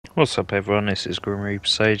What's up everyone, this is Grim Reaper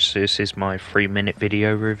Sage. So this is my 3-minute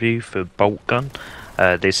video review for Boltgun.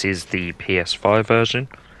 This is the PS5 version,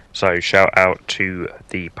 so shout out to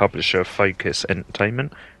the publisher Focus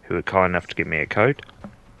Entertainment, who are kind enough to give me a code,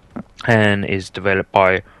 and is developed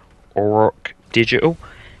by Auroch Digital.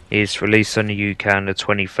 Is released on the UK on the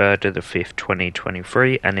 23rd of the 5th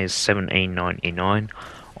 2023 and is $17.99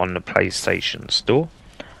 on the PlayStation Store.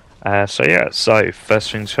 So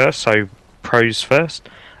first things first, so pros first.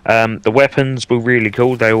 The weapons were really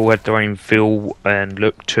cool. They all had their own feel and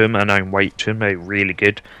look to them, and own weight to them. They were really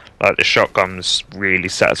good. Like the shotgun's really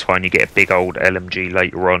satisfying. You get a big old LMG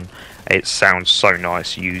later on. It sounds so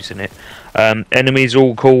nice using it. Enemies are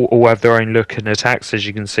all cool, all have their own look and attacks. As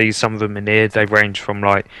you can see, some of them in here, they range from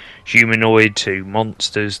like humanoid to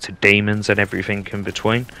monsters to demons and everything in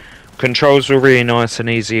between. Controls were really nice and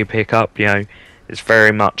easy to pick up, you know. It's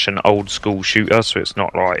very much an old school shooter, so it's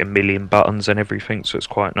not like a million buttons and everything, so it's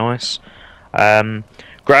quite nice.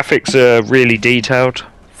 Graphics are really detailed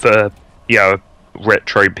for, you know, a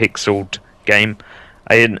retro pixeled game.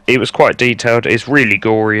 And it was quite detailed. It's really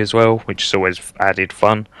gory as well, which is always added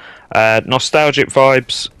fun. Nostalgic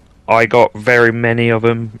vibes, I got very many of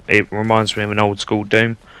them. It reminds me of an old school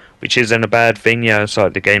Doom, which isn't a bad thing. Yeah, it's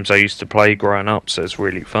like the games I used to play growing up, so it's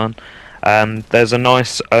really fun. There's a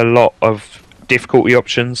lot of difficulty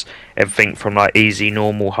options, everything from like easy,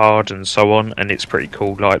 normal, hard, and so on, and it's pretty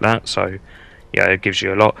cool like that. So yeah, it gives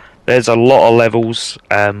you a lot. There's a lot of levels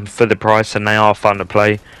for the price, and they are fun to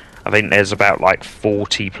play. I think there's about like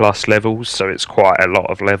 40 plus levels, so it's quite a lot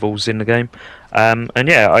of levels in the game. And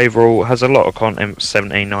yeah, overall has a lot of content.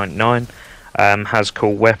 $17.99. Has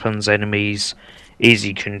cool weapons, enemies,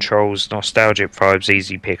 easy controls, nostalgic vibes,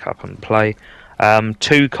 easy pick up and play.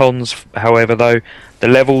 Two cons, however, though, the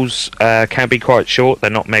levels can be quite short. They're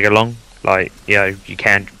not mega long. Like, you know, you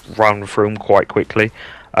can run through them quite quickly.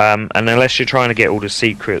 And unless you're trying to get all the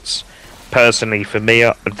secrets, personally for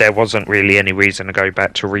me, there wasn't really any reason to go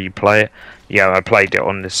back to replay it. You know, I played it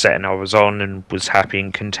on the setting I was on and was happy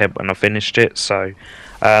and content when I finished it. So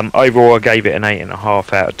overall, I gave it an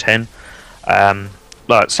 8.5 out of 10.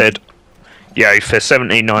 Like I said, you know, for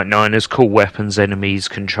 $17.99, there's cool weapons, enemies,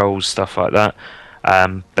 controls, stuff like that.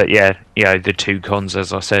 But yeah, you know, the two cons,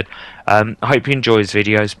 as I said. I hope you enjoy his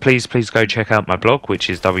videos. Please go check out my blog, which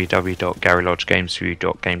is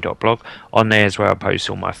www.garylodgegamesreview.game.blog. On there is where I post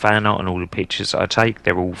all my fan art and all the pictures that I take.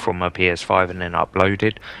 They're all from my PS5 and then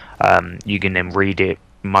uploaded. You can then read it,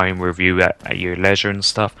 my own review at your leisure and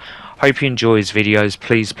stuff. Hope you enjoy his videos.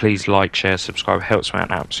 Please like, share, subscribe. Helps me out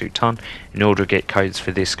an absolute ton. In order to get codes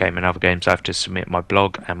for this game and other games, I have to submit my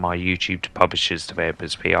blog and my YouTube to publishers,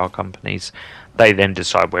 developers, PR companies. They then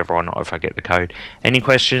decide whether or not if I get the code. Any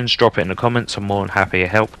questions, drop it in the comments. I'm more than happy to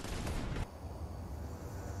help.